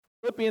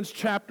Philippians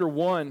chapter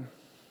 1, and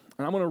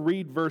I'm going to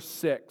read verse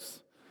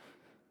 6.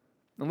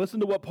 And listen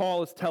to what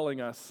Paul is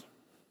telling us.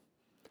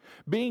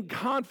 Being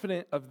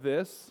confident of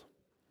this,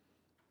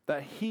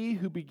 that he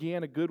who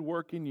began a good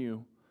work in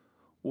you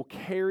will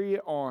carry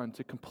it on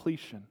to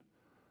completion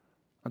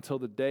until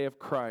the day of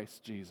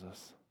Christ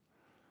Jesus.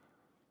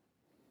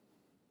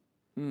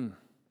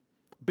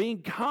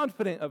 Being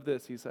confident of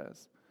this, he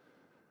says,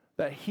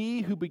 that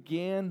he who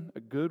began a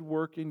good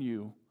work in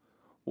you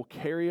will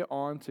carry it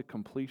on to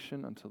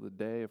completion until the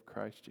day of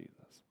Christ Jesus.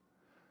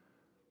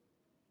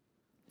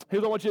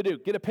 Here's what I want you to do.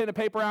 Get a pen and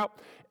paper out,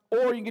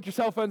 or you can get your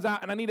cell phones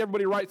out, and I need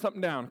everybody to write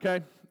something down,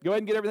 okay? Go ahead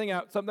and get everything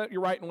out, something that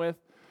you're writing with.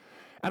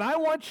 And I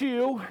want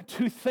you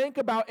to think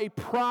about a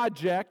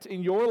project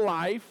in your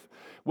life,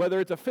 whether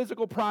it's a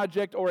physical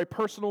project or a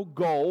personal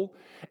goal,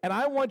 and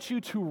I want you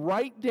to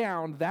write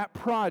down that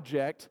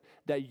project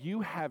that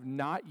you have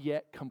not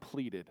yet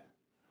completed.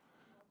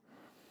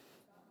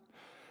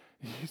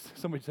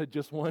 Somebody said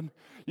just one.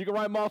 You can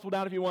write multiple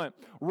down if you want.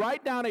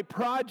 Write down a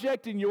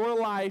project in your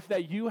life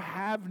that you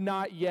have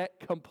not yet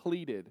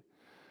completed.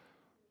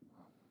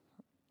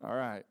 All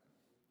right.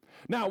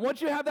 Now,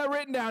 once you have that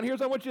written down, here's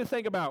what I want you to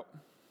think about.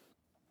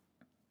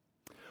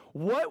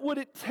 What would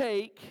it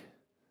take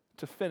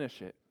to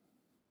finish it?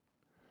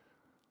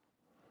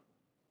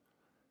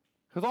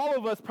 Because all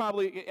of us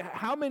probably,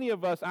 how many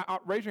of us,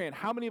 raise your hand,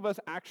 how many of us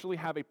actually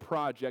have a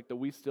project that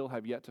we still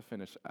have yet to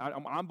finish?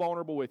 I'm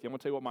vulnerable with you. I'm going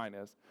to tell you what mine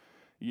is.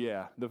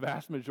 Yeah, the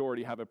vast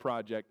majority have a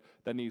project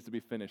that needs to be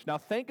finished. Now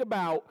think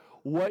about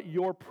what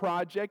your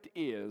project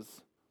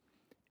is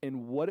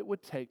and what it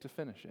would take to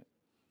finish it.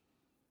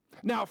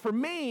 Now for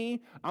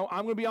me, I'm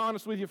going to be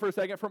honest with you for a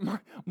second. For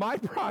my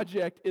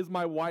project is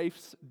my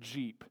wife's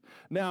Jeep.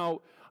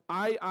 Now,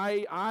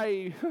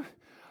 when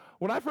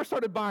I first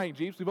started buying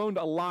Jeeps, we've owned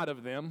a lot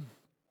of them.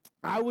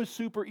 I was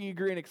super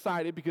eager and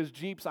excited because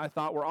Jeeps I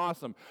thought were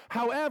awesome.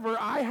 However,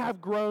 I have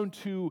grown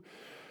to,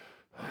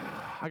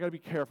 I got to be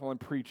careful I'm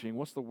preaching.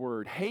 What's the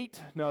word? Hate?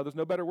 No, there's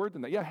no better word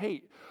than that. Yeah,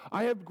 hate.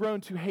 I have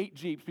grown to hate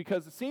Jeeps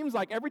because it seems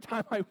like every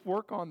time I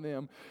work on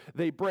them,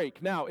 they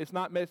break. Now, it's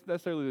not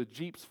necessarily the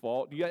Jeep's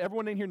fault.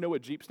 Everyone in here know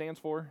what Jeep stands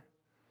for?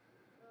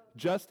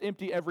 Just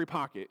empty every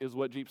pocket is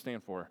what Jeep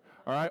stand for,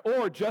 all right?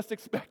 Or just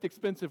expect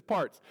expensive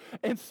parts.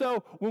 And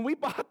so when we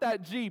bought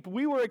that Jeep,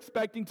 we were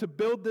expecting to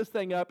build this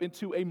thing up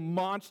into a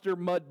monster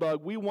mud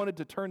bug. We wanted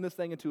to turn this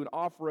thing into an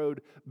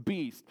off-road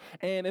beast.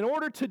 And in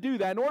order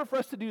for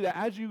us to do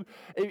that,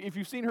 if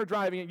you've seen her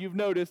driving it, you've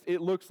noticed it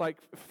looks like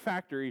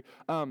factory.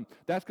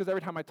 That's because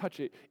every time I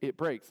touch it, it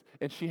breaks.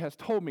 And she has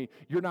told me,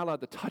 you're not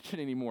allowed to touch it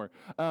anymore.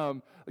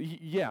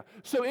 Yeah.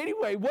 So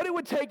anyway, what it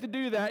would take to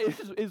do that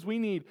is we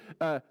need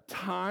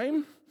time.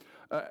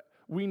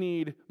 We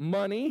need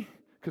money,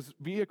 because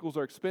vehicles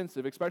are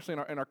expensive, especially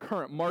in our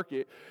current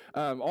market.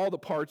 All the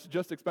parts,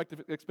 just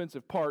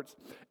expensive parts.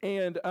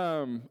 And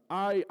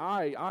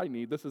I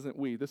need, this isn't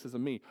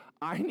me.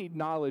 I need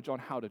knowledge on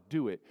how to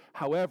do it.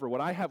 However,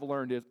 what I have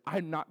learned is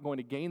I'm not going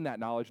to gain that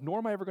knowledge, nor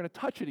am I ever going to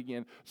touch it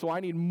again. So I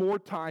need more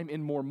time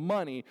and more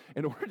money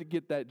in order to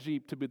get that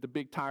Jeep to be the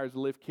big tires, the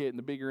lift kit, and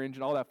the bigger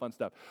engine, all that fun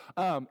stuff.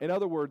 In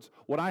other words,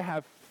 what I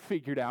have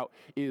figured out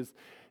is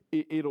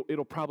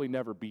it'll probably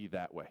never be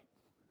that way.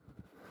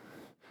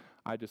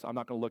 I'm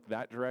not going to look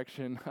that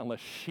direction unless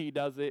she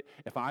does it.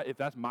 If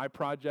that's my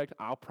project,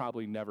 I'll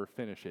probably never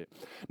finish it.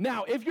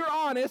 Now, if you're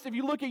honest, if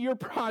you look at your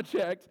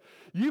project,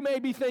 you may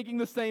be thinking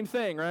the same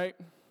thing, right?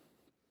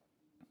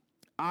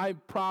 I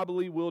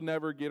probably will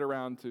never get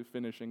around to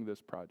finishing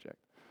this project.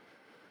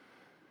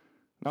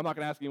 Now, I'm not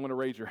going to ask anyone to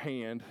raise your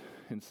hand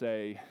and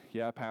say,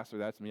 yeah, Pastor,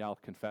 that's me, I'll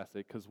confess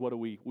it, because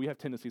we have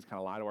tendencies to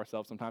kind of lie to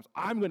ourselves sometimes.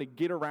 I'm going to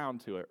get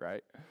around to it,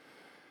 right?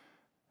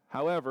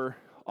 However,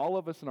 all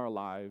of us in our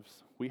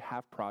lives, we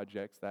have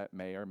projects that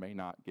may or may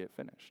not get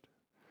finished.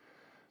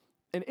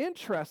 And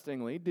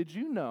interestingly, did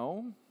you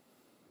know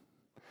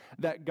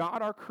that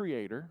God, our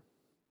Creator,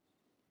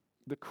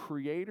 the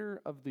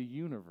Creator of the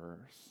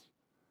universe,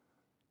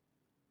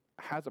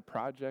 has a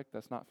project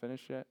that's not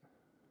finished yet?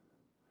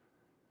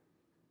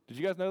 Did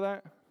you guys know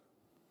that?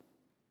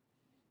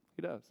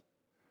 He does.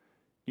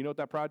 You know what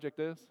that project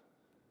is?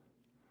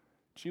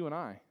 It's you and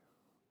I.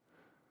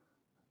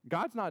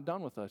 God's not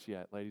done with us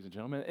yet, ladies and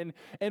gentlemen.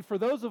 And for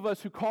those of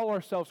us who call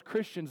ourselves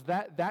Christians,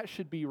 that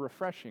should be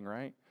refreshing,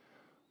 right?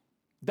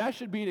 That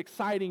should be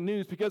exciting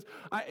news, because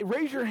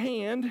raise your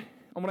hand.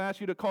 I'm going to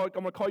ask you to I'm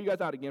going to call you guys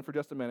out again for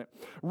just a minute.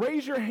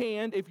 Raise your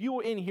hand if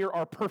you in here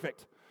are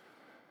perfect.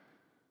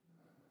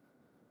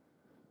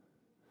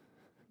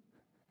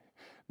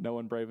 No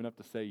one brave enough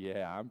to say,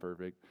 yeah, I'm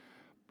perfect.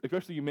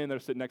 Especially you men that are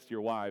sitting next to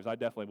your wives. I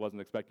definitely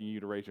wasn't expecting you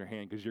to raise your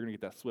hand, because you're going to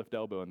get that swift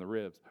elbow in the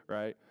ribs,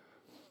 right?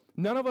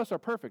 None of us are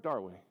perfect,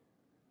 are we?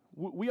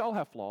 We all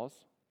have flaws.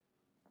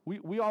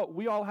 We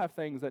all have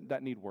things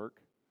that need work.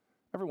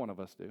 Every one of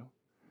us do.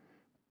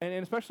 And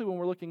especially when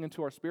we're looking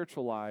into our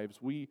spiritual lives,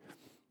 we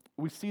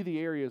see the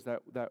areas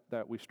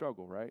that we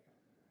struggle, right?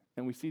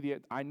 And we see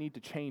I need to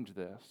change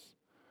this.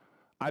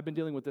 I've been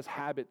dealing with this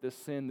habit, this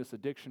sin, this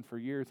addiction for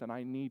years, and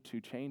I need to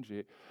change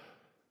it.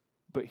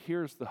 But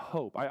here's the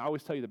hope. I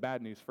always tell you the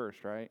bad news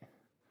first, right?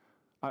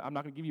 I'm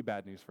not going to give you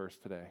bad news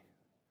first today.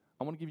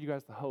 I want to give you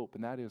guys the hope,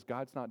 and that is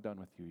God's not done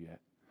with you yet.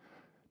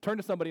 Turn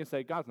to somebody and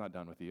say, God's not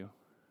done with you.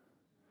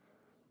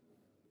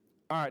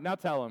 All right, now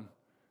tell him,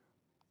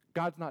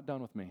 God's not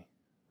done with me.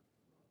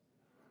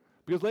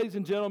 Because, ladies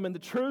and gentlemen, the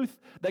truth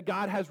that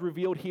God has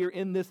revealed here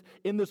in this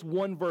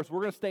one verse, we're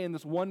going to stay in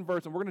this one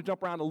verse, and we're going to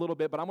jump around a little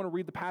bit, but I'm going to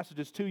read the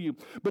passages to you.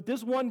 But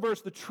this one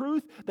verse, the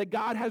truth that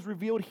God has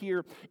revealed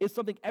here is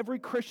something every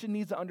Christian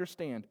needs to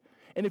understand.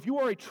 And if you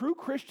are a true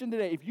Christian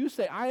today, if you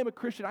say, I am a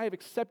Christian, I have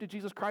accepted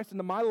Jesus Christ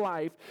into my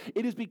life,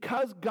 it is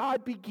because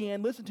God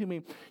began, listen to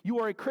me, you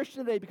are a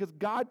Christian today because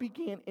God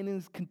began and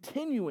is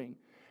continuing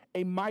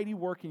a mighty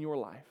work in your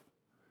life.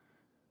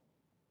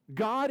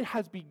 God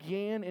has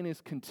began and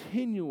is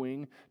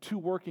continuing to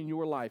work in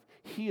your life.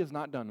 He is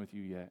not done with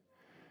you yet.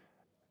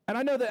 And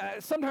I know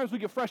that sometimes we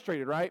get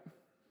frustrated, right?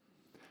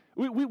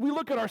 We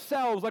look at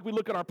ourselves like we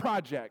look at our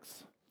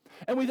projects.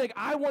 And we think,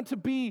 I want to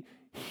be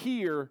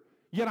here,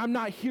 yet I'm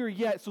not here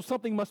yet, so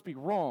something must be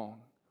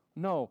wrong.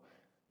 No,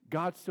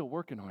 God's still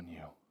working on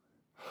you.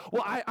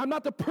 Well, I'm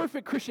not the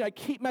perfect Christian. I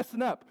keep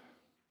messing up.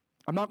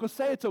 I'm not going to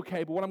say it's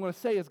okay, but what I'm going to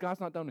say is God's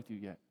not done with you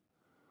yet.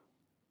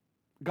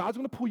 God's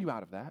going to pull you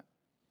out of that.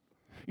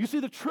 You see,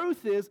 the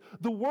truth is,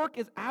 the work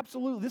is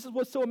absolutely, this is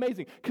what's so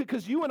amazing,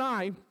 because you and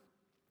I,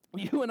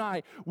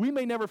 we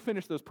may never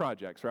finish those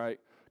projects, right?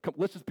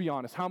 Let's just be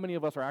honest. How many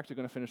of us are actually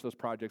going to finish those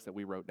projects that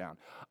we wrote down?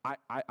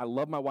 I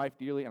love my wife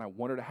dearly, and I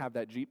want her to have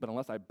that Jeep, but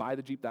unless I buy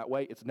the Jeep that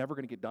way, it's never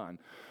going to get done,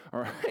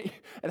 all right?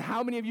 And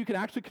how many of you can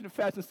actually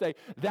confess and say,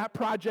 that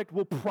project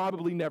will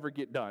probably never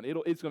get done?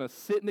 It's going to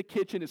sit in the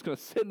kitchen. It's going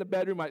to sit in the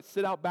bedroom. Might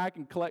sit out back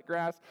and collect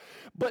grass.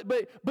 But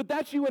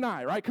that's you and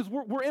I, right? Because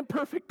we're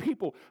imperfect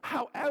people.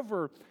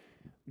 However,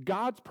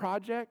 God's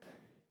project,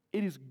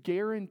 it is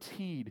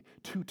guaranteed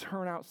to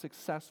turn out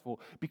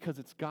successful because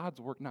it's God's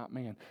work, not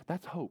man.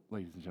 That's hope,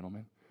 ladies and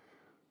gentlemen.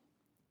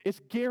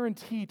 It's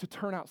guaranteed to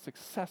turn out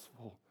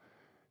successful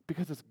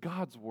because it's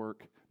God's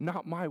work,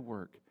 not my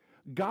work.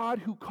 God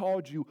who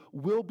called you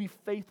will be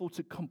faithful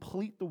to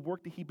complete the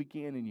work that he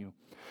began in you.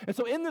 And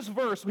so in this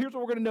verse, here's what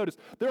we're going to notice.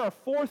 There are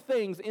 4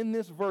 things in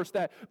this verse,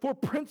 4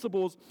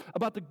 principles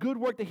about the good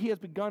work that he has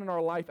begun in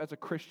our life as a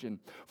Christian.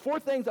 4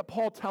 things that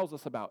Paul tells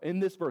us about in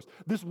this verse.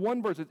 This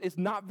one verse, it's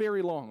not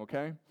very long,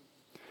 okay?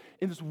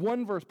 In this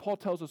one verse, Paul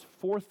tells us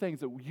 4 things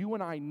that you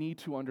and I need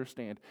to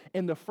understand.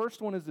 And the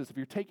first one is this. If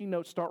you're taking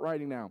notes, start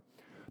writing now.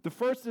 The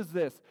first is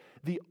this: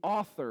 the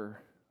author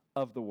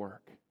of the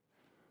work.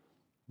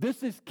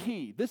 This is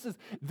key. This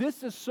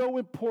is so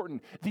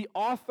important. The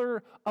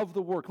author of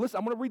the work. Listen,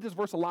 I'm going to read this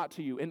verse a lot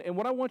to you. And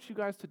what I want you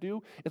guys to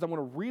do is I'm going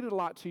to read it a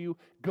lot to you.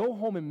 Go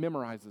home and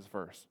memorize this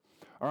verse.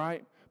 All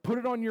right? Put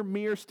it on your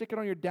mirror, stick it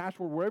on your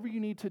dashboard, wherever you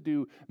need to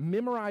do.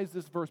 Memorize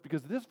this verse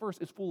because this verse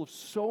is full of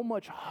so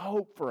much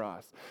hope for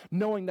us,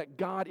 knowing that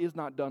God is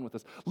not done with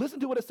us.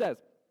 Listen to what it says.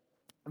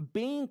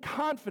 Being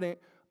confident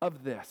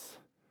of this.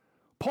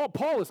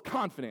 Paul is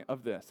confident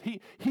of this.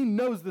 He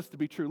knows this to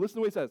be true. Listen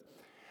to what he says.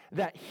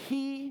 That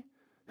he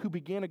who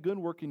began a good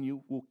work in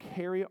you will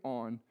carry it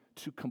on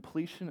to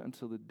completion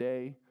until the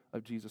day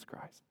of Jesus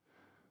Christ.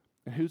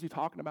 And who's he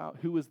talking about?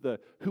 Who is the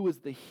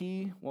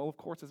he? Well, of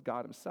course, it's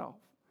God himself.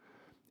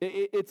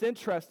 It's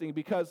interesting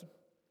because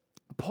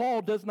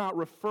Paul does not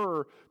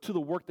refer to the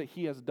work that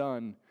he has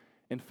done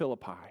in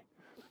Philippi.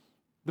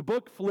 The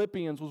book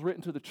Philippians was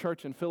written to the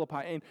church in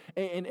Philippi,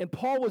 and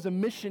Paul was a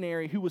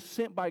missionary who was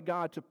sent by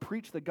God to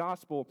preach the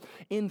gospel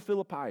in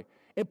Philippi.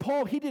 And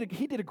Paul, he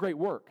did a great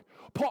work.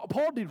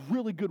 Paul did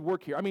really good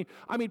work here. I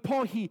mean,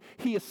 Paul, he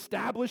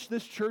established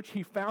this church,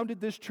 he founded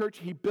this church,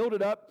 he built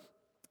it up.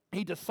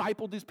 He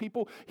discipled these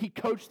people. He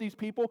coached these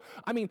people.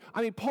 I mean,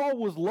 Paul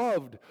was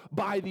loved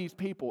by these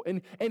people.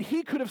 And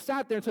he could have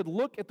sat there and said,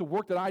 look at the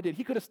work that I did.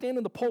 He could have stand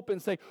in the pulpit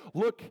and say,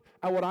 look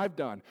at what I've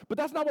done. But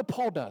that's not what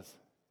Paul does.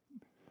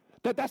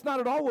 That's not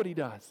at all what he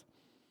does.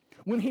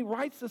 When he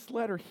writes this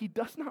letter, he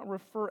does not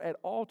refer at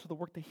all to the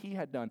work that he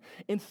had done.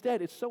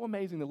 Instead, it's so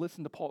amazing to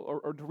listen to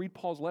Paul or to read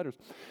Paul's letters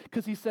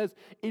because he says,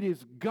 it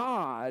is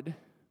God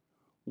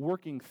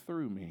working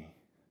through me.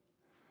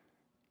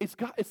 It's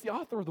God. It's the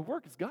author of the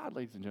work. It's God,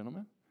 ladies and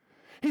gentlemen.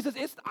 He says,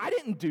 I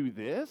didn't do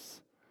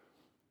this.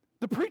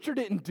 The preacher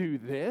didn't do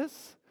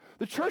this.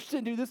 The church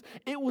didn't do this.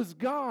 It was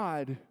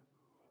God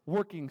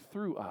working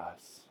through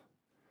us.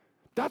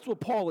 That's what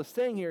Paul is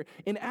saying here.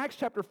 In Acts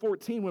chapter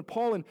 14, when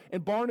Paul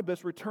and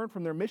Barnabas returned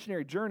from their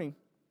missionary journey,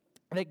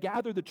 they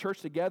gathered the church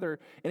together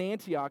in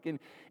Antioch, and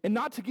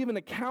not to give an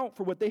account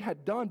for what they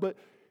had done, but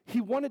he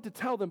wanted to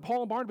tell them,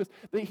 Paul and Barnabas,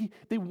 that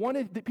they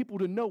wanted the people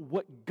to know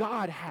what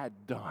God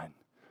had done.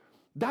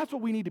 That's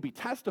what we need to be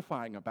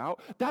testifying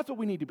about. That's what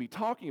we need to be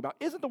talking about.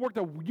 Isn't the work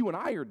that you and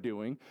I are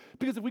doing?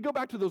 Because if we go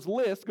back to those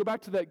lists, go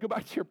back to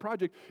your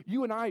project,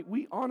 you and I,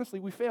 we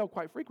fail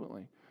quite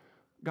frequently.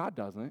 God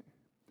doesn't.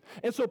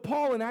 And so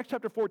Paul in Acts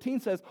chapter 14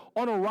 says,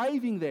 on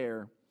arriving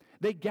there,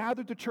 they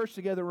gathered the church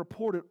together and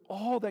reported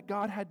all that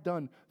God had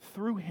done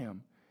through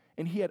him.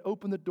 And he had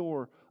opened the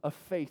door of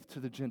faith to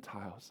the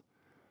Gentiles.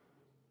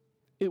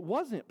 It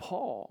wasn't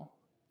Paul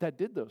that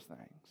did those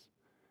things.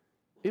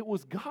 It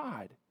was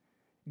God.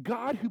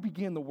 God who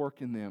began the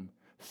work in them.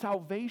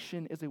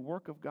 Salvation is a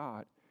work of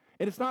God.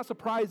 And it's not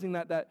surprising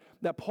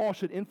that Paul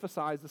should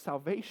emphasize the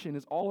salvation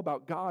is all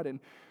about God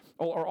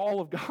or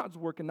all of God's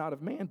work and not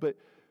of man. But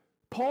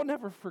Paul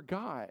never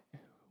forgot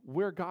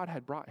where God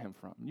had brought him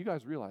from. You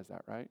guys realize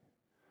that, right?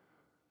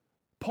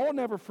 Paul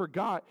never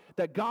forgot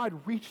that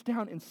God reached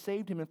down and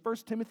saved him. In 1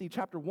 Timothy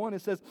chapter 1,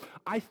 it says,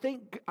 I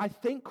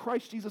thank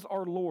Christ Jesus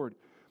our Lord,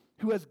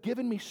 who has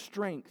given me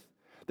strength,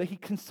 that he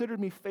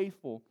considered me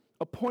faithful,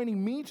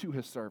 appointing me to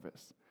his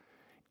service.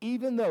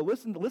 Even though,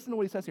 listen to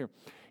what he says here,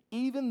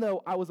 even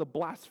though I was a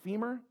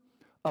blasphemer,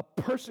 a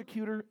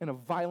persecutor, and a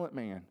violent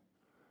man.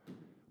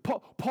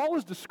 Paul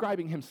is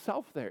describing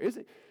himself there.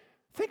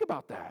 Think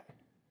about that.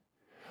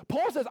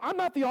 Paul says, I'm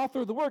not the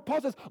author of the work.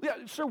 Paul says,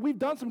 yeah, sure, we've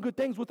done some good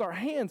things with our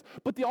hands,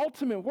 but the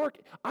ultimate work,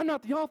 I'm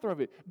not the author of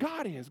it.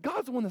 God is.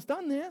 God's the one that's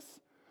done this,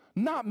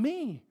 not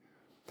me.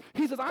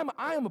 He says,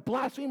 I am a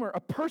blasphemer, a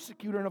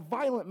persecutor, and a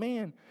violent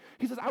man.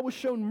 He says, I was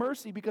shown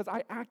mercy because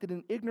I acted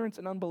in ignorance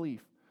and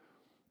unbelief.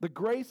 The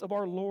grace of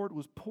our Lord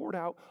was poured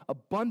out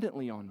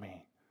abundantly on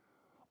me,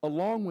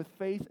 along with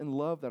faith and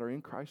love that are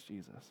in Christ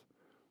Jesus.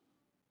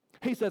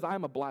 He says, I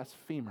am a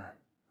blasphemer.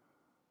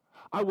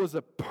 I was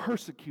a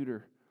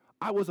persecutor.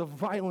 I was a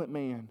violent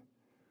man.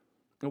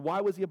 And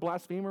why was he a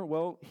blasphemer?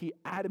 Well, he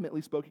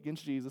adamantly spoke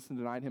against Jesus and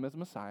denied him as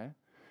Messiah.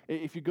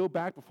 If you go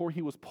back before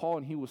he was Paul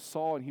and he was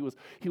Saul and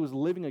he was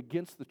living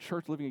against the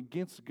church, living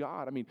against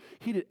God, I mean,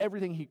 he did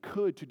everything he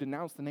could to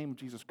denounce the name of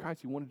Jesus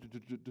Christ. He wanted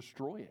to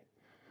destroy it.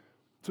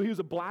 So he was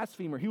a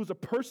blasphemer. He was a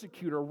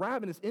persecutor, a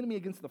ravenous enemy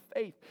against the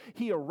faith.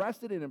 He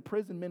arrested and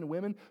imprisoned men and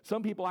women.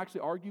 Some people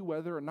actually argue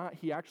whether or not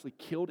he actually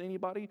killed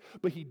anybody,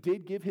 but he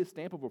did give his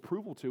stamp of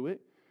approval to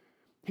it.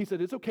 He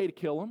said it's okay to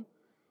kill them.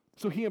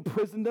 So he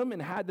imprisoned them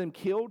and had them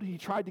killed. He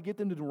tried to get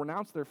them to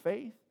renounce their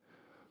faith.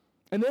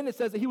 And then it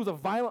says that he was a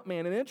violent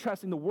man. And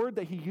interesting, the word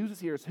that he uses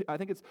here is, I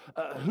think it's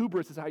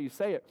hubris is how you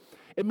say it.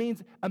 It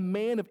means a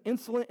man of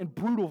insolent and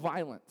brutal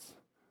violence.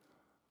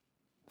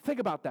 Think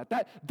about that.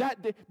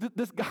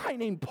 This guy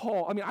named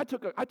Paul, I mean, I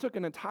took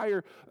an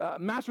entire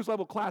master's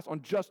level class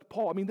on just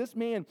Paul. I mean, this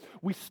man,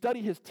 we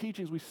study his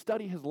teachings, we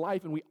study his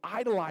life, and we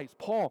idolize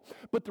Paul.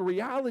 But the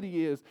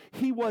reality is,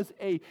 he was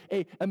a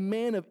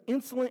man of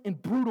insolent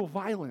and brutal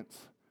violence.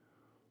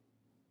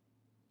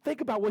 Think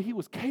about what he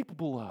was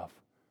capable of.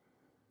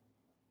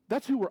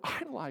 That's who we're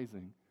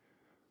idolizing.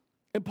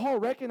 And Paul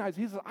recognized,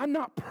 he says, I'm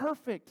not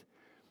perfect.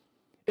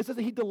 It says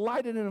that he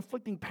delighted in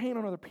inflicting pain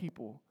on other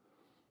people.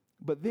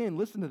 But then,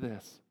 listen to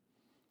this.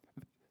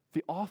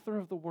 The author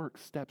of the work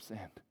steps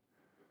in.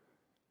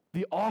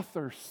 The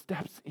author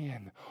steps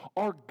in.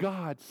 Our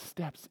God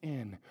steps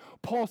in.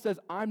 Paul says,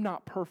 I'm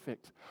not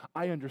perfect.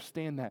 I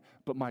understand that,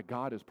 but my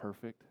God is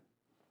perfect.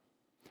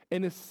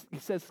 And he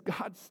says,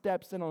 God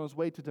steps in on his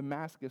way to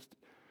Damascus,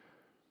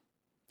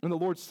 and the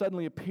Lord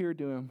suddenly appeared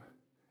to him.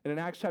 And in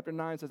Acts chapter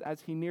 9, it says,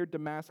 as he neared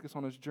Damascus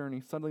on his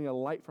journey, suddenly a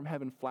light from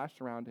heaven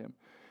flashed around him,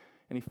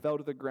 and he fell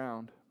to the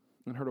ground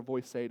and heard a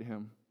voice say to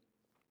him,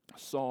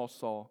 Saul,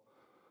 Saul,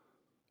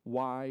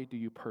 why do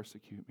you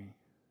persecute me?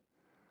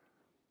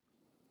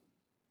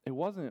 It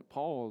wasn't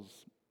Paul's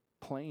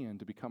plan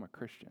to become a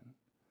Christian.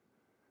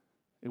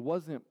 It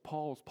wasn't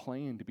Paul's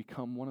plan to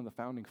become one of the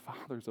founding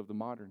fathers of the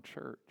modern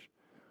church,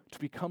 to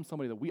become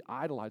somebody that we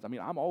idolize. I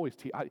mean, Paul's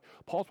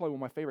probably one of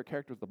my favorite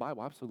characters of the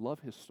Bible. I absolutely love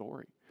his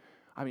story.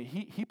 I mean,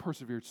 he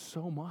persevered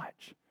so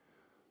much.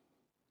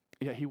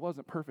 Yeah, he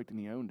wasn't perfect and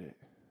he owned it.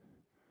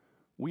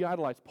 We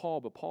idolize Paul,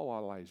 but Paul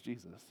idolized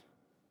Jesus.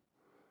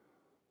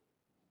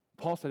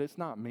 Paul said, it's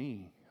not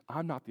me.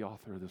 I'm not the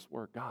author of this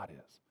work. God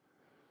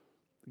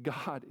is.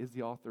 God is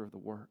the author of the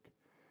work.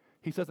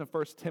 He says in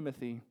 1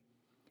 Timothy,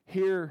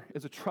 here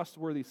is a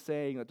trustworthy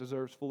saying that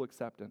deserves full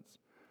acceptance.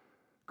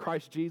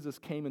 Christ Jesus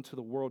came into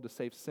the world to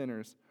save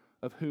sinners,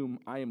 of whom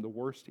I am the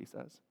worst, he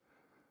says.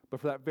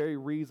 But for that very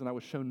reason I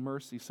was shown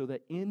mercy, so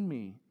that in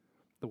me,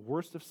 the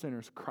worst of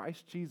sinners,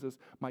 Christ Jesus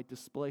might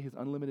display his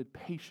unlimited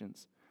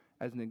patience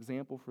as an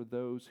example for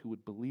those who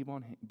would believe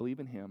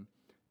in him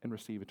and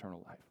receive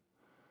eternal life.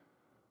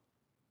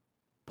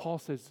 Paul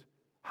says,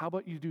 how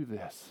about you do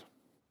this?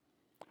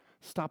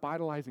 Stop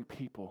idolizing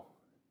people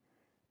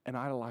and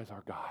idolize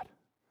our God.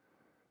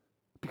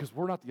 Because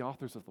we're not the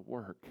authors of the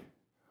work.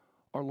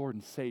 Our Lord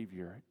and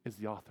Savior is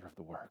the author of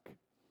the work.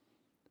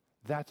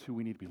 That's who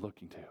we need to be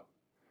looking to.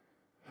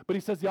 But he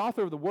says the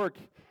author of the work,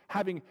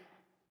 having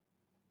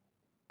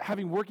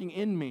working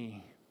in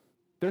me,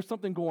 there's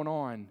something going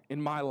on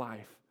in my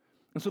life.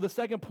 And so the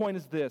second point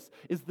is this,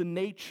 is the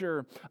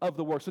nature of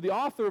the work. So the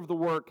author of the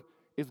work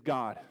is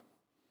God,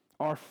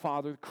 our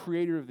Father, the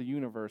creator of the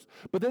universe.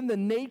 But then the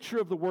nature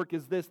of the work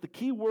is this. The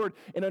key word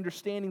in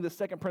understanding the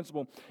second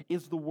principle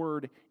is the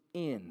word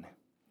in.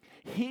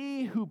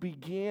 He who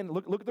began,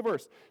 look at the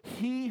verse.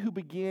 He who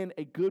began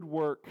a good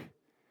work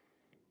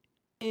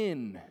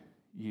in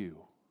you.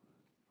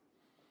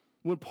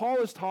 When Paul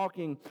is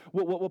talking,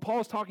 what Paul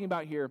is talking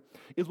about here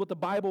is what the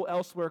Bible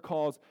elsewhere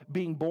calls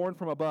being born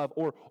from above,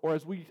 or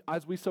as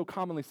we so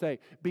commonly say,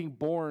 being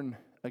born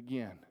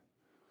again.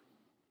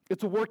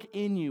 It's a work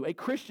in you. A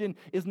Christian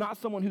is not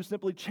someone who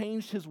simply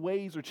changed his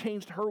ways or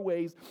changed her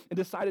ways and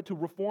decided to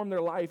reform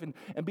their life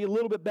and be a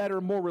little bit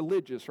better, more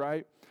religious,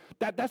 right?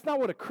 That's not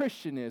what a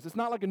Christian is. It's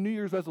not like a New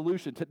Year's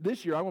resolution.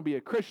 This year, I want to be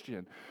a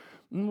Christian.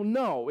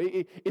 No,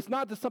 it's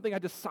not just something I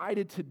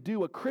decided to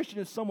do. A Christian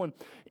is someone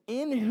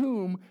in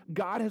whom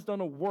God has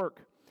done a work,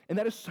 and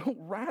that is so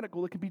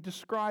radical it can be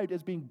described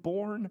as being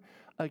born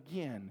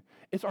again.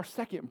 It's our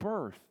second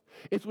birth.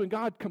 It's when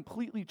God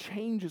completely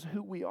changes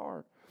who we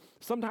are.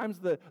 Sometimes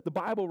the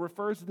Bible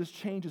refers to this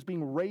change as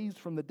being raised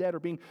from the dead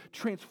or being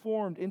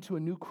transformed into a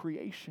new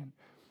creation.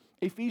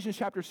 Ephesians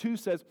chapter 2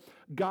 says,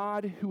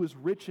 God who is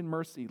rich in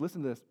mercy,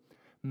 listen to this,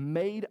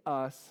 made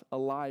us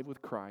alive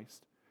with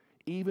Christ,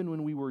 even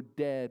when we were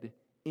dead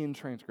in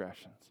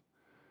transgressions.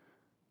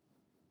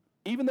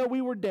 Even though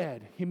we were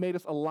dead, he made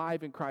us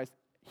alive in Christ.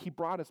 He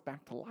brought us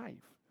back to life.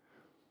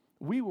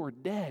 We were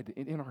dead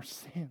in our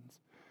sins.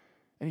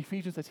 And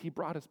Ephesians says he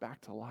brought us back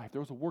to life.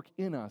 There was a work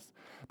in us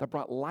that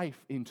brought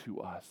life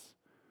into us.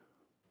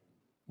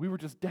 We were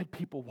just dead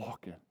people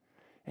walking.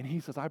 And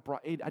he says, I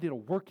did a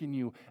work in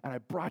you, and I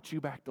brought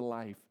you back to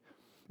life.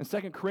 And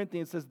 2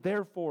 Corinthians says,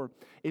 therefore,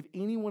 if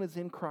anyone is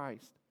in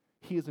Christ,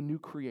 he is a new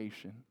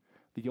creation.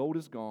 The old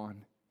is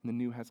gone, and the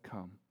new has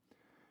come.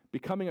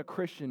 Becoming a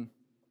Christian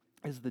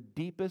is the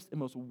deepest and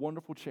most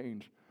wonderful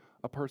change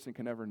a person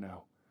can ever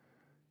know,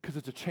 because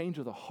it's a change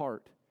of the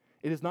heart.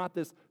 It is not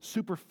this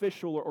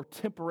superficial or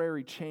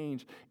temporary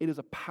change. It is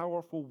a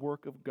powerful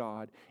work of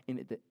God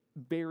in the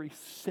very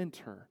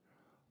center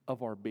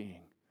of our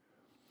being.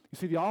 You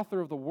see, the author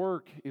of the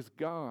work is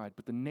God,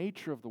 but the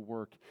nature of the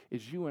work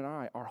is you and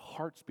I, our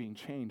hearts being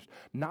changed.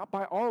 Not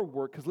by our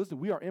work, because listen,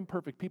 we are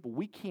imperfect people.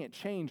 We can't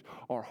change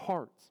our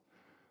hearts,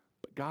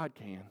 but God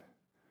can.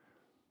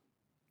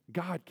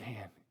 God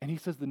can. And he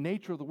says the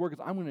nature of the work is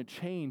I'm going to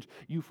change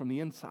you from the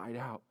inside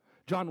out.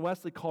 John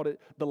Wesley called it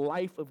the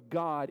life of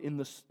God in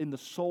the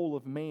soul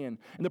of man.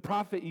 And the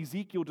prophet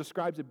Ezekiel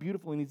describes it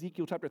beautifully in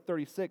Ezekiel chapter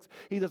 36.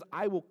 He says,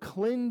 I will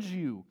cleanse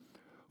you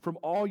from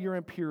all your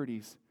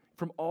impurities,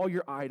 from all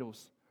your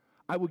idols.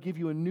 I will give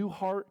you a new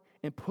heart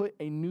and put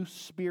a new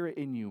spirit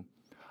in you.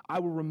 I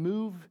will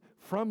remove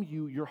from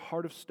you your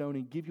heart of stone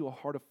and give you a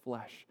heart of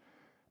flesh.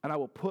 And I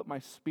will put my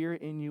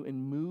spirit in you and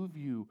move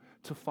you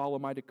to follow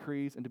my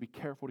decrees and to be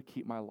careful to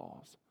keep my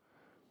laws.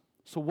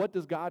 So what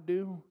does God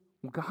do?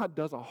 God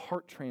does a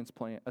heart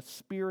transplant, a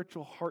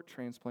spiritual heart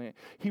transplant.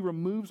 He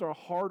removes our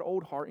hard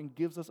old heart and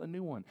gives us a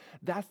new one.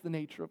 That's the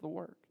nature of the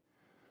work.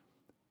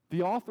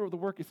 The author of the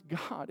work is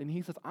God, and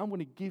he says, I'm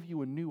going to give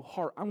you a new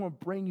heart. I'm going to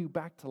bring you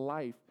back to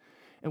life.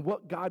 And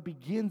what God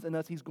begins in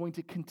us, he's going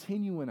to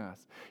continue in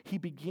us. He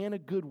began a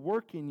good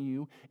work in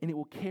you, and it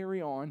will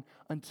carry on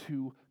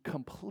unto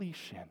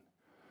completion.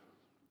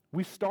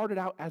 We started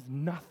out as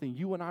nothing.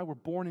 You and I were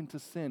born into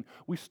sin.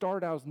 We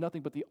started out as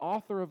nothing, but the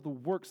author of the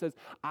work says,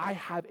 I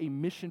have a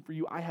mission for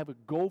you. I have a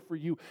goal for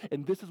you,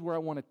 and this is where I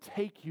want to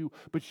take you,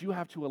 but you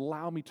have to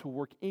allow me to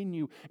work in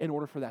you in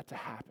order for that to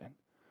happen.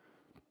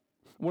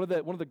 One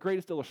of the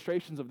greatest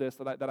illustrations of this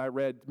that I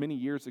read many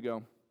years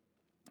ago,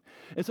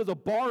 it says a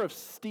bar of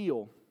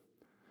steel,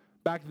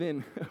 back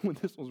then when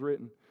this was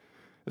written,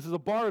 it says a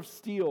bar of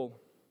steel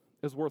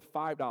is worth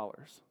 $5.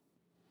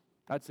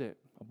 That's it.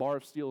 A bar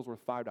of steel is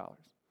worth $5.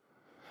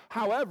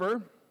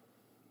 However,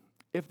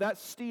 if that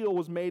steel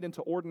was made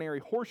into ordinary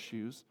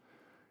horseshoes,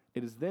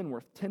 it is then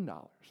worth $10.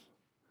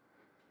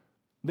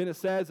 Then it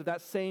says if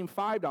that same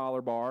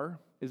 $5 bar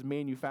is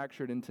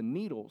manufactured into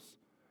needles,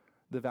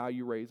 the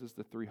value raises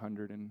to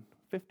 $350.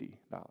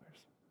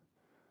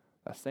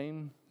 That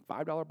same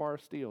 $5 bar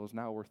of steel is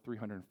now worth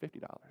 $350.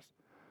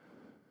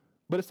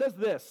 But it says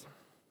this,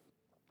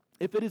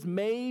 if it is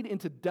made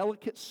into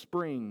delicate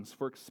springs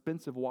for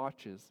expensive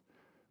watches,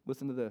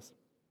 listen to this,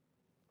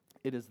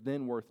 it is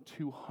then worth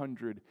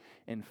 $250,000.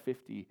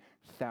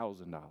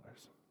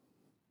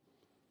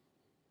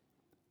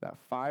 That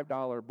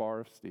 $5 bar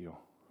of steel,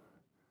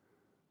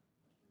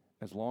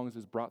 as long as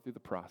it's brought through the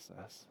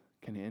process,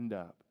 can end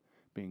up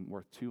being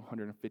worth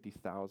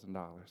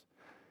 $250,000.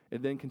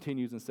 It then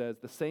continues and says,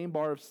 the same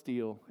bar of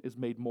steel is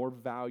made more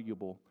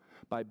valuable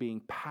by being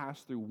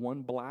passed through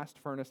one blast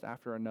furnace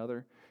after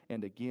another,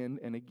 and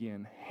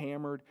again,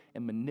 hammered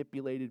and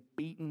manipulated,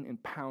 beaten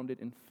and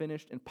pounded and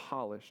finished and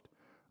polished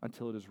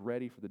until it is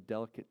ready for the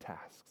delicate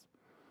tasks.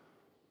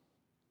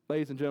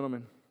 Ladies and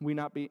gentlemen, we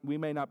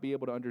may not be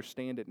able to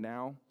understand it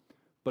now,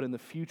 but in the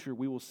future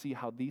we will see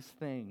how these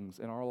things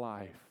in our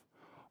life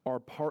are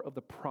part of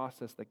the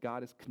process that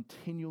God is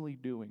continually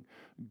doing,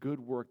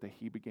 good work that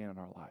he began in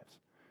our lives.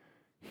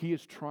 He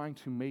is trying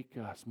to make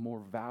us more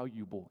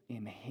valuable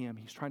in him.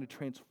 He's trying to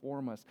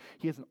transform us.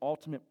 He has an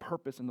ultimate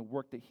purpose in the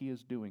work that he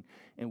is doing.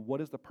 And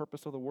what is the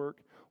purpose of the work?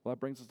 Well, that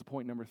brings us to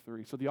point number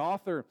 3. So the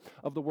author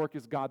of the work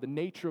is God. The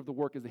nature of the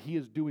work is that he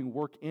is doing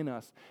work in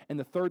us. And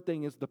the third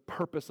thing is the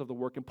purpose of the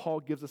work. And Paul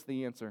gives us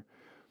the answer.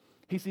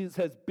 He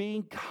says,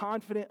 being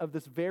confident of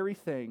this very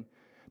thing,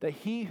 that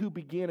he who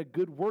began a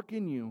good work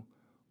in you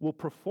will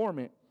perform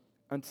it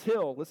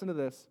until, listen to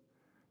this,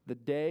 the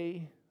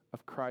day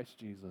of Christ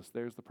Jesus.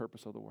 There's the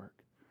purpose of the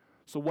work.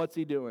 So what's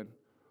he doing?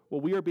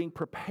 Well, we are being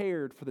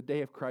prepared for the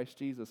day of Christ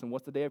Jesus. And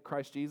what's the day of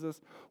Christ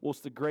Jesus? Well, it's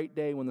the great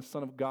day when the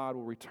Son of God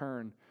will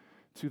return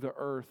to the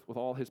earth with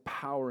all his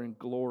power and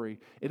glory.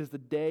 It is the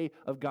day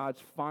of God's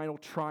final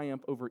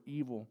triumph over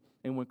evil.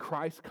 And when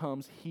Christ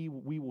comes,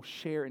 we will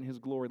share in his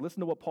glory. Listen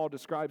to what Paul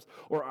describes,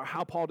 or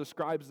how Paul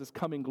describes this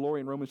coming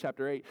glory in Romans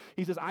chapter 8.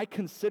 He says, I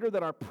consider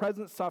that our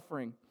present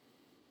suffering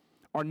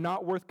are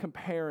not worth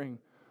comparing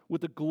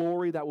with the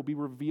glory that will be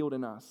revealed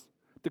in us.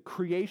 The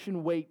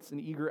creation waits in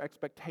eager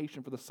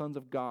expectation for the sons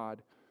of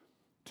God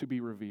to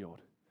be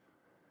revealed.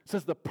 It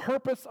says the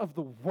purpose of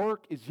the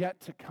work is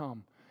yet to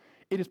come.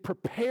 It is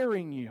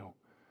preparing you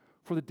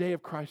for the day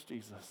of Christ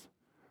Jesus.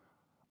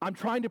 I'm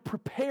trying to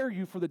prepare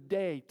you for the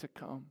day to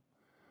come.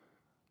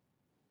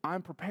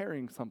 I'm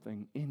preparing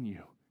something in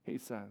you, he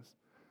says.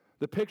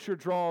 The picture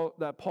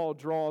that Paul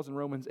draws in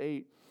Romans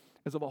 8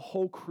 is of a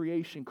whole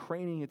creation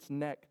craning its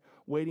neck,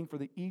 waiting for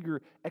the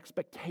eager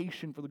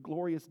expectation for the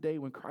glorious day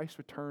when Christ's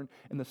return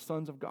and the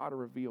sons of God are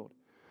revealed.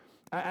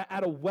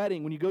 At a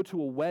wedding, when you go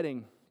to a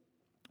wedding,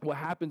 what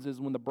happens is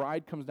when the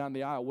bride comes down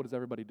the aisle, what does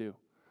everybody do?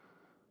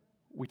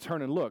 We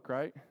turn and look,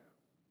 right?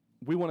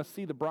 We want to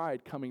see the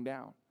bride coming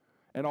down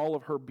and all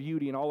of her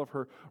beauty and all of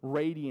her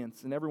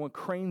radiance, and everyone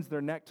cranes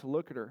their neck to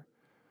look at her.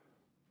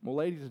 Well,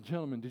 ladies and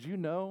gentlemen, did you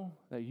know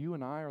that you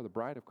and I are the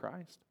bride of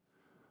Christ?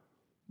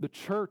 The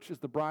church is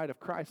the bride of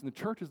Christ, and the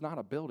church is not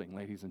a building,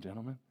 ladies and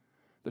gentlemen.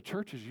 The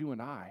church is you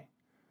and I,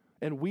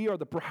 and we are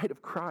the bride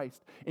of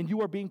Christ, and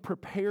you are being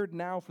prepared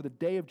now for the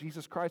day of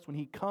Jesus Christ when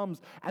he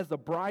comes as the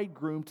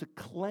bridegroom to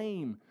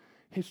claim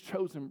his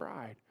chosen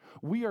bride.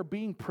 We are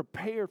being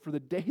prepared for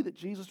the day that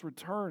Jesus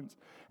returns,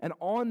 and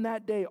on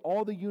that day,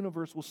 all the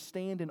universe will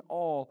stand in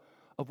awe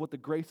of what the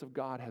grace of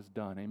God has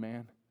done.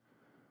 Amen?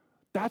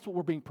 That's what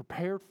we're being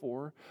prepared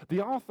for.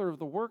 The author of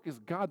the work is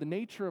God. The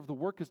nature of the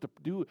work is to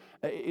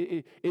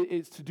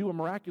do a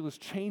miraculous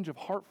change of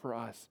heart for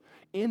us,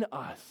 in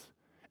us.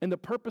 And the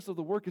purpose of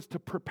the work is to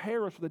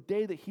prepare us for the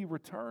day that he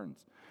returns.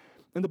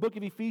 In the book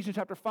of Ephesians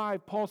chapter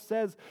 5, Paul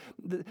says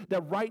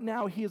that right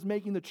now he is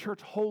making the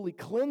church holy,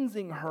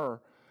 cleansing her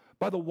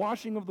by the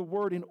washing of the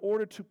word in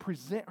order to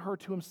present her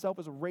to himself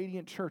as a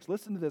radiant church.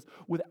 Listen to this,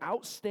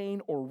 without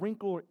stain or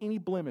wrinkle or any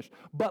blemish.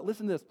 But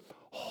listen to this,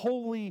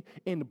 holy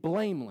and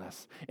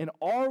blameless. And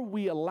are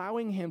we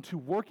allowing him to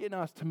work in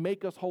us to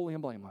make us holy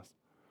and blameless?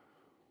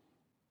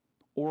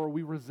 Or are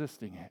we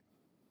resisting it?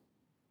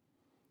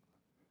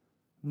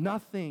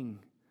 Nothing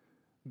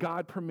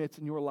God permits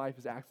in your life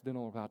is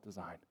accidental or without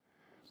design.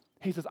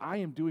 He says, I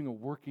am doing a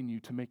work in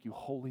you to make you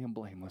holy and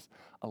blameless.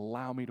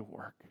 Allow me to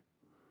work.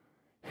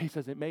 He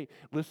says,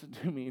 listen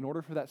to me, in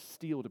order for that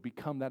steel to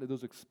become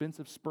those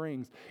expensive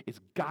springs, it's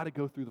got to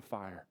go through the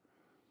fire.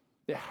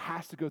 It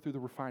has to go through the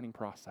refining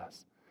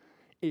process.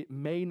 It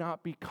may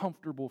not be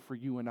comfortable for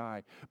you and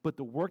I, but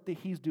the work that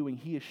he's doing,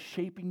 he is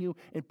shaping you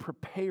and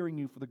preparing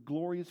you for the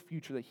glorious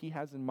future that he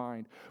has in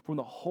mind, from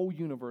the whole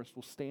universe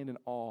will stand in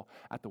awe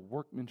at the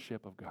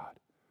workmanship of God.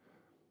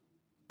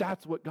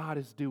 That's what God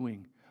is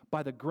doing.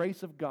 By the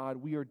grace of God,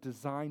 we are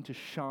designed to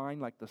shine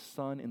like the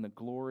sun in the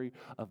glory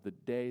of the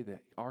day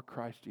that our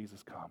Christ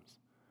Jesus comes.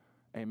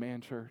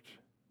 Amen, church?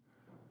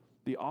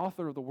 The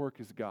author of the work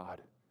is God.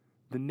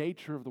 The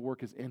nature of the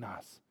work is in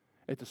us.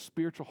 It's a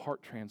spiritual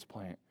heart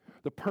transplant.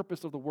 The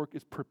purpose of the work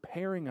is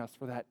preparing us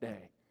for that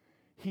day.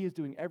 He is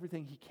doing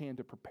everything he can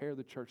to prepare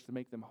the church to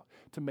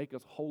make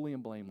us holy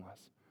and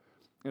blameless.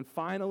 And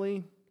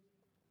finally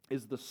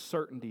is the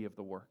certainty of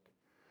the work.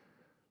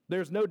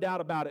 There's no doubt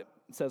about it,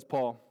 says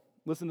Paul.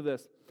 Listen to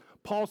this.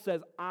 Paul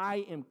says,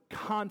 I am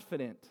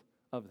confident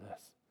of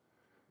this.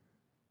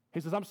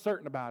 He says, I'm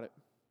certain about it.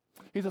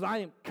 He says, I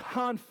am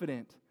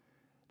confident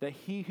that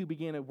he who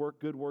began a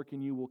good work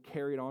in you will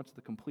carry it on to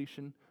the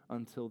completion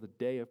until the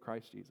day of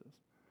Christ Jesus.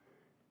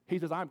 He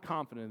says, I'm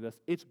confident of this.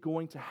 It's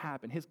going to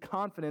happen. His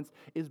confidence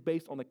is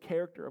based on the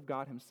character of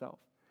God himself.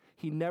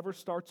 He never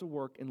starts a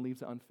work and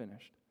leaves it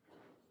unfinished.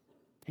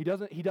 He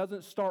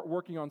doesn't start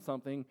working on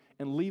something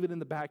and leave it in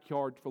the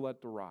backyard for let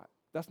it to rot.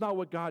 That's not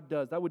what God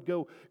does. That would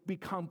be a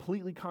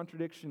complete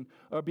contradiction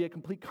of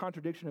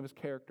his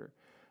character.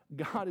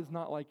 God is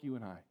not like you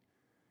and I.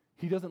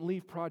 He doesn't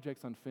leave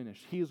projects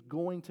unfinished. He is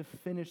going to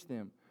finish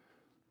them.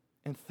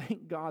 And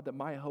thank God that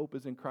my hope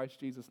is in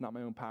Christ Jesus, not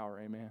my own power.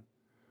 Amen.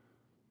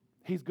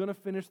 He's going to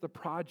finish the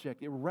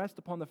project. It rests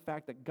upon the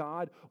fact that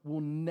God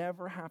will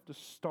never have to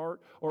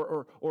start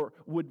or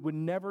would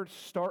never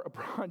start a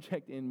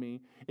project in me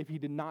if he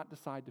did not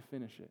decide to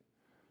finish it.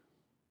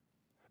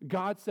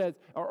 God says,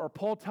 or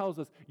Paul tells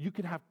us, you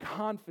can have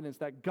confidence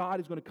that God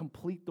is going to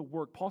complete the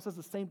work. Paul says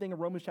the same thing in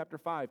Romans chapter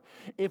 5.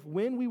 If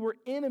when we were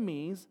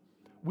enemies,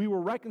 we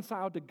were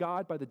reconciled to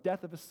God by the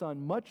death of his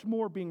son, much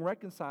more being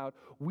reconciled,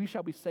 we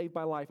shall be saved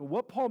by life. And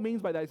what Paul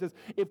means by that, he says,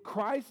 if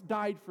Christ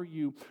died for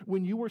you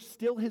when you were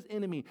still his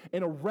enemy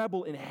and a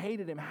rebel and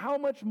hated him, how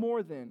much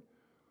more then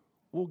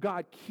will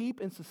God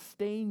keep and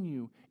sustain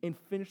you and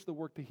finish the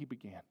work that he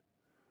began?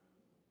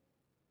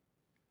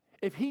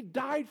 If he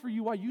died for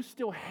you while you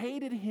still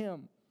hated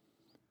him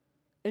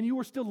and you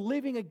were still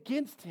living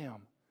against him,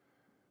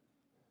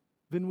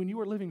 then when you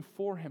are living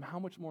for him, how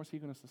much more is he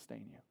going to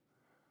sustain you?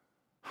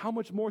 How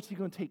much more is he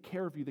going to take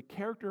care of you? The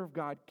character of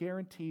God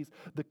guarantees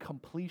the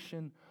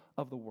completion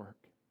of the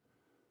work.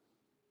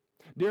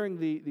 During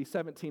the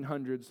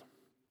 1700s,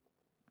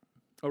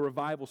 a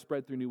revival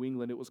spread through New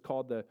England. It was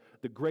called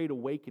the Great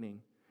Awakening.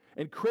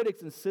 And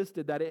critics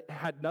insisted that it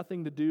had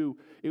nothing to do,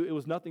 it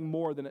was nothing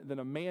more than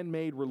a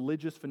man-made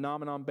religious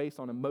phenomenon based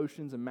on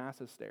emotions and mass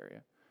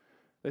hysteria.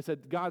 They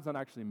said God's not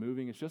actually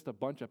moving, it's just a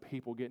bunch of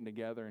people getting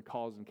together and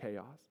causing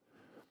chaos.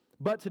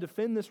 But to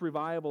defend this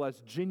revival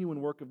as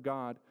genuine work of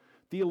God,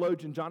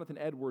 theologian Jonathan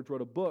Edwards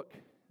wrote a book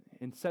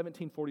in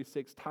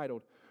 1746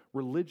 titled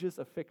Religious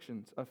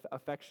Affections.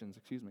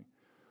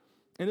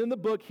 And in the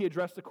book, he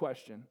addressed the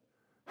question,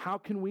 how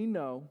can we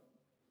know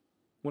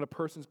when a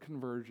person's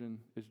conversion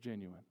is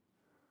genuine?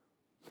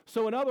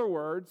 So in other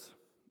words,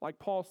 like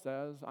Paul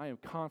says, I am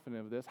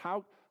confident of this.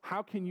 How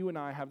can you and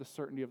I have the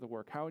certainty of the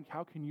work?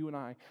 How can you and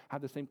I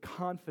have the same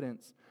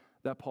confidence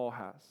that Paul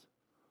has?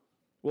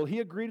 Well, he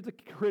agreed with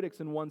the critics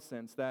in one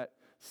sense, that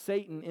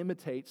Satan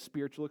imitates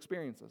spiritual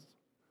experiences.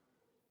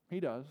 He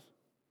does.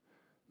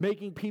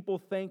 Making people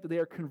think that they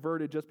are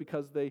converted just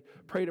because they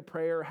prayed a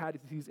prayer or had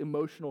these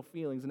emotional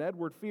feelings. And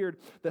Edward feared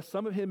that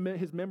some of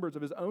his members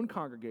of his own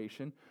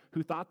congregation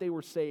who thought they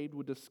were saved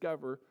would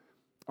discover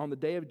on the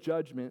day of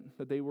judgment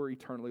that they were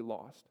eternally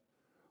lost.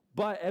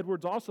 But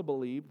Edwards also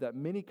believed that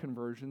many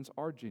conversions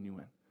are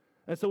genuine.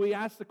 And so he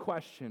asked the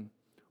question,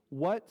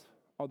 what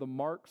are the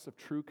marks of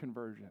true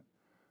conversion?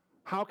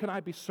 How can I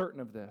be certain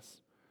of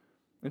this?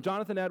 And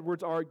Jonathan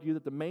Edwards argued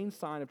that the main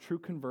sign of true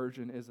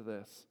conversion is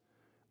this: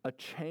 a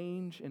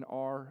change in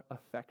our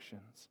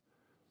affections.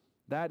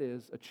 That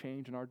is, a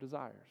change in our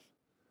desires.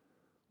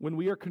 When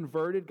we are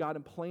converted, God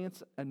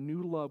implants a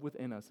new love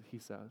within us, he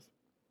says.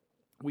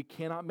 We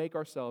cannot make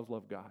ourselves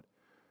love God,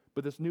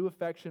 but this new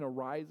affection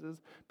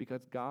arises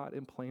because God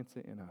implants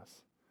it in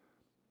us.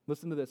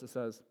 Listen to this, it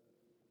says,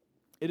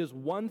 it is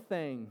one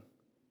thing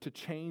to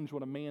change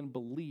what a man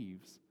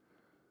believes,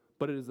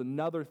 but it is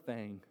another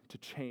thing to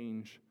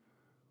change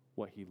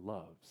what he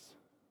loves.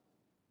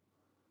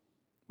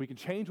 We can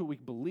change what we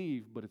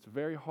believe, but it's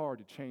very hard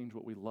to change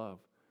what we love.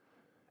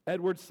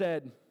 Edwards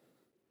said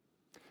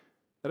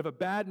that if a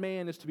bad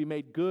man is to be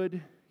made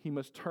good, he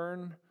must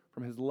turn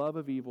from his love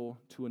of evil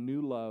to a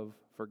new love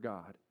for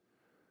God.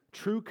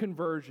 True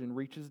conversion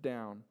reaches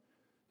down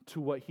to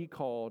what he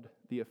called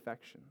the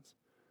affections.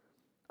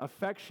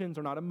 Affections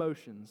are not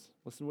emotions.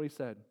 Listen to what he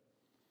said.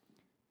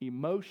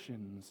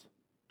 Emotions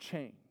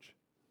change.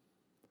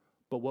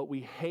 But what we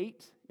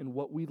hate and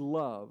what we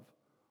love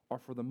are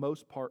for the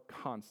most part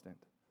constant.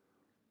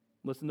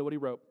 Listen to what he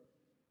wrote.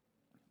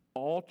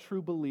 All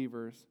true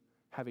believers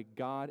have a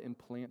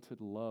God-implanted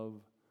love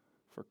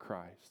for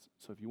Christ.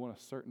 So if you want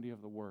a certainty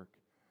of the work,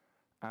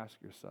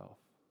 ask yourself,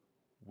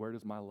 where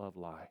does my love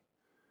lie?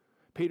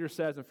 Peter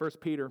says in 1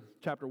 Peter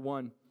chapter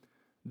 1,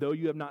 though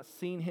you have not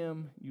seen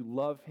him, you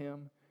love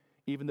him.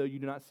 Even though you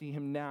do not see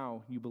him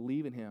now, you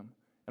believe in him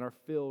and are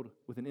filled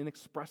with an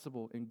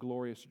inexpressible and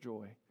glorious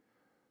joy.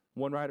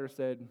 One writer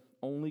said,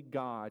 only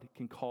God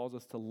can cause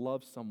us to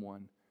love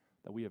someone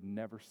that we have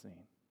never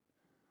seen.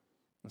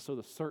 And so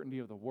the certainty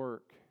of the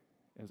work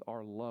is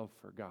our love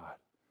for God.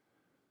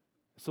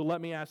 So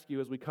let me ask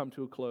you as we come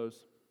to a close,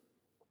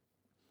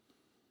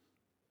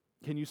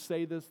 can you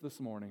say this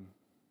morning?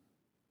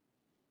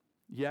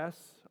 Yes,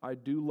 I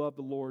do love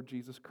the Lord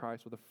Jesus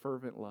Christ with a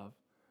fervent love.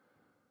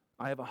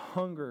 I have a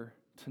hunger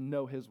to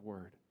know his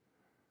word.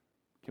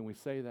 Can we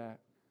say that?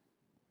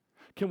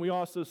 Can we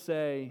also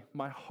say,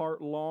 my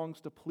heart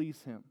longs to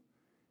please him,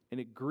 and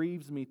it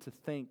grieves me to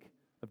think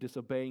of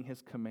disobeying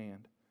his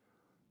command.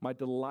 My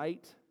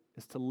delight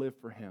is to live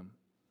for him.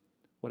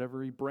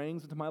 Whatever he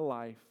brings into my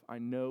life, I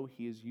know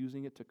he is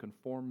using it to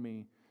conform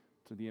me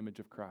to the image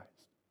of Christ.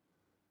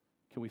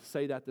 Can we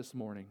say that this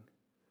morning?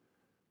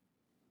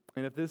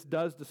 And if this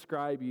does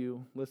describe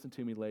you, listen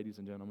to me, ladies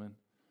and gentlemen,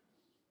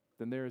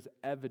 then there is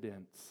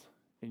evidence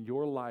in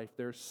your life,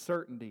 there's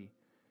certainty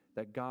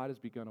that God has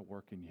begun a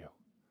work in you,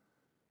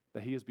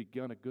 that he has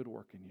begun a good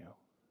work in you.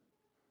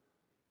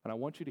 And I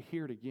want you to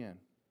hear it again.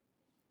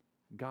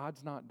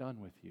 God's not done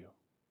with you.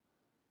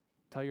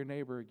 Tell your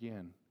neighbor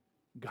again,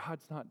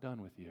 God's not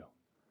done with you.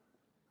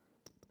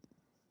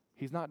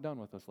 He's not done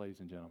with us, ladies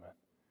and gentlemen.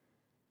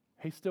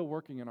 He's still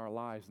working in our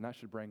lives, and that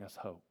should bring us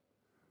hope.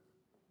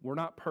 We're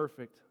not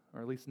perfect,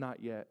 or at least not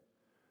yet.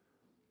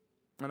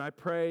 And I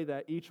pray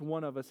that each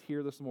one of us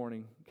here this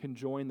morning can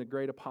join the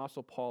great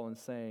Apostle Paul in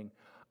saying,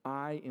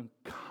 I am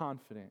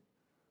confident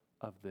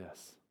of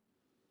this,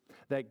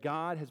 that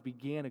God has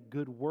began a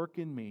good work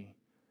in me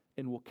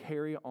and will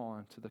carry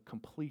on to the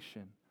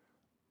completion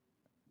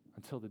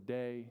until the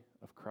day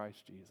of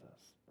Christ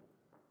Jesus.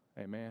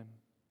 Amen.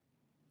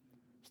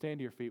 Stand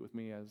to your feet with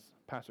me as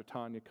Pastor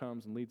Tanya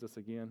comes and leads us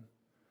again.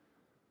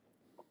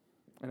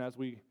 And as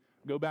we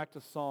go back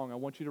to song, I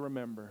want you to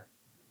remember,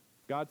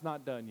 God's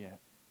not done yet.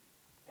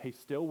 He's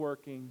still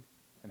working,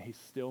 and he's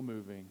still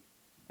moving,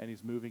 and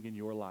he's moving in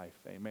your life.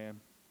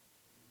 Amen.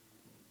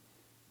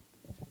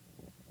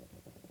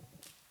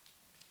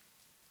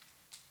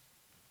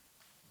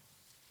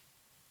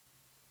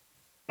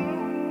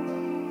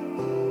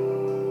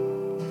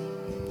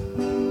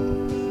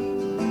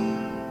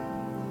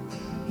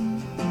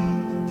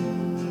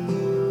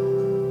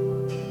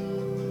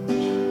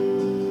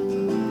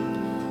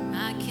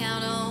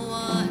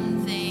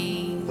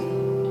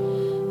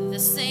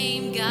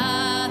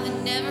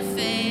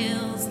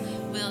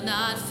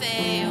 not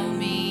fail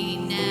me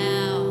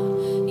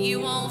now. You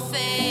won't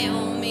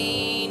fail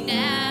me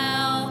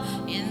now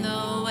in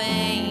the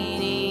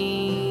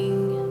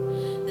waiting.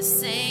 The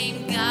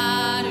same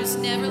God who's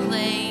never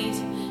late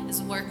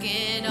is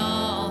working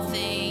all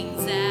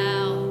things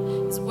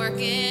out. Is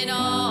working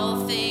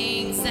all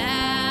things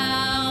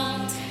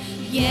out.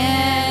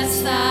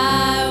 Yes,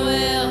 I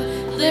will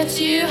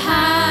lift you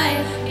high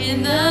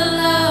in the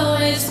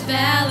lowest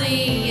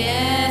valley.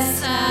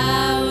 Yes,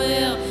 I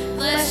will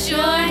bless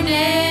your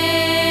name.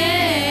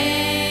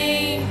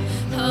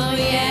 Oh,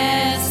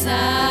 yes,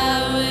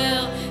 I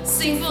will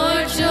sing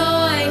for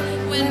joy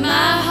when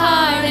my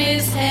heart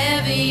is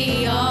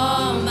heavy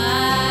all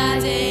my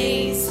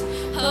days.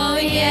 Oh,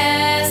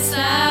 yes,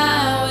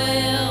 I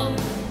will.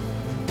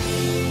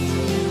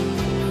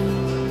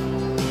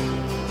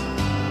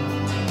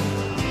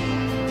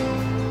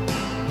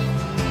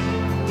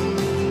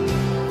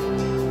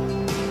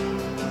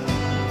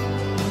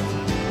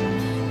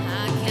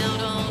 I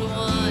count on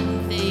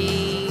one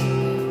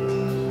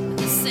thing.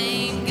 The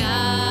same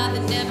God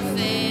that never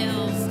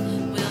fails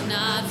will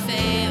not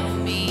fail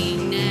me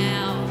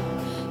now.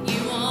 You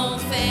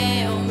won't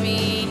fail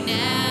me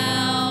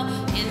now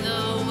in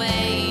the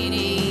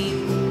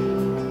waiting.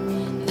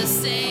 The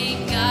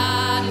same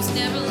God who's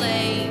never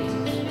late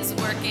is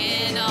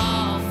working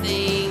all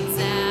things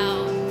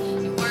out.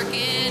 You're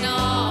working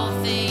all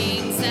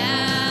things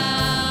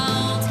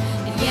out.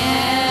 And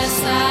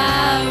yes,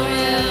 I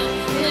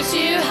will lift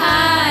you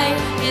high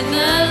in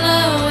the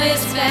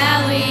lowest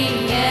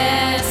valley.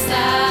 Yes, I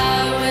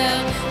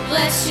will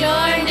bless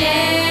your name.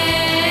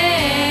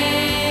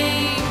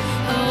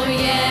 Oh,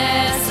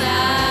 yes, I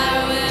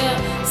will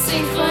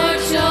sing for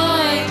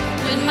joy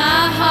when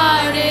my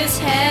heart is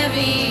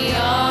heavy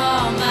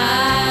all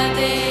my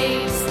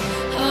days.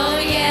 Oh,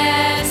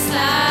 yes,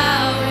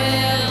 I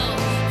will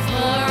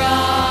for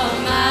all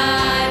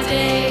my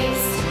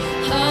days.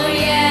 Oh,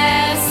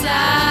 yes,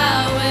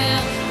 I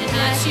will. And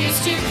I choose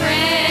to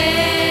praise,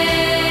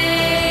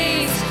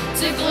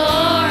 to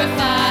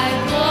glorify,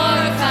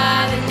 glorify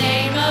the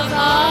name of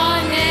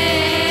all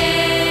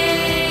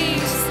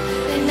names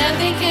that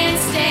nothing can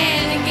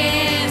stand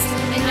against.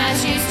 And I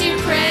choose to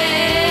praise,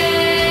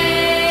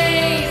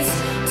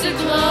 to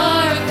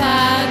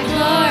glorify,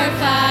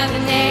 glorify the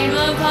name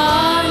of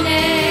all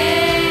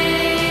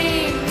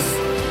names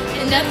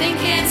and nothing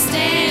can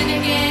stand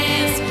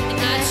against. And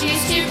I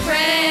choose to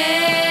praise,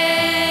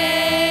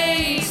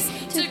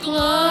 to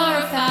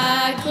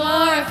glorify,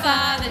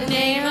 glorify the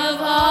name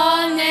of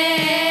all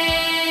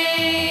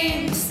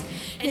names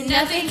and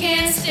nothing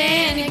can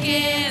stand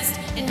against.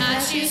 And I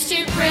choose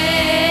to praise,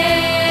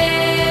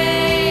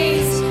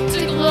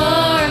 to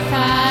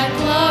glorify,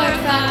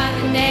 glorify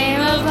the name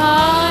of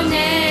all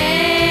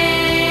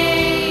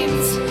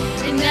names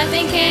and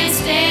nothing can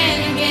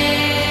stand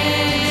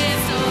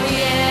against. Oh,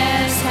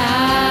 yes,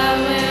 I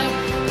will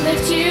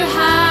lift you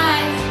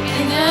high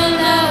in the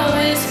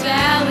lowest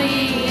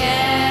valley.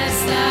 Yes,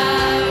 I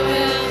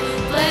will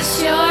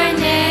bless your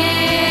name.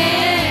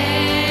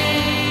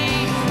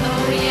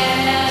 Oh,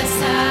 yes,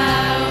 I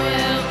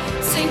will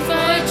sing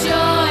for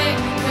joy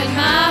when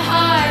my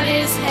heart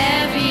is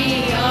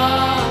heavy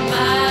all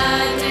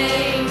my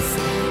days.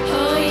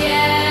 Oh,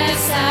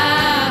 yes, I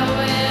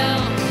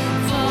will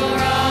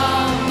for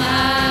all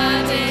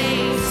my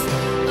days.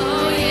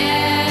 Oh,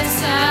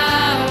 yes, I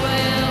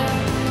will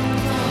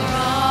for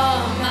all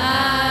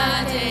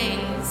my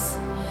days.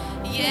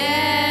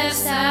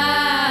 Yes, I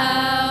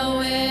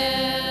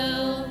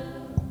will.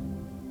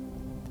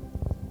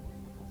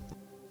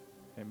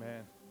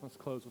 Amen. Let's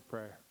close with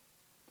prayer.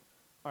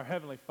 Our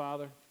Heavenly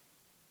Father,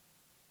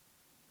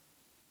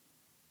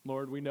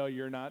 Lord, we know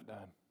you're not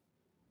done.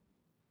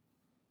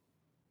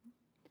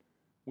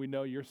 We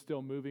know you're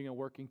still moving and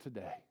working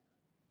today.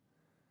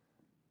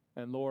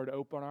 And Lord,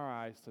 open our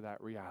eyes to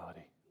that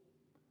reality.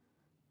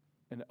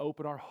 And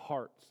open our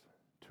hearts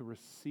to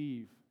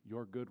receive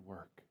your good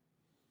work.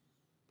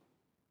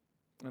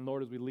 And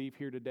Lord, as we leave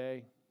here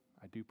today,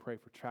 I do pray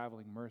for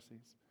traveling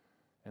mercies.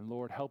 And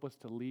Lord, help us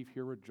to leave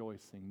here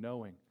rejoicing,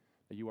 knowing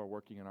that you are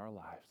working in our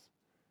lives.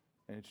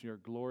 And it's in your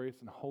glorious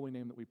and holy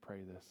name that we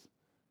pray this.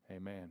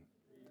 Amen.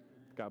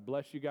 God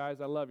bless you guys.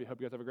 I love you. Hope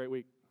you guys have a great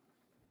week.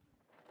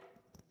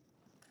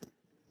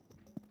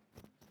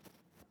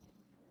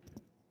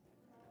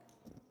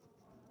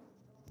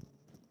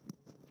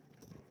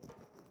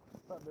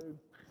 What's up, dude?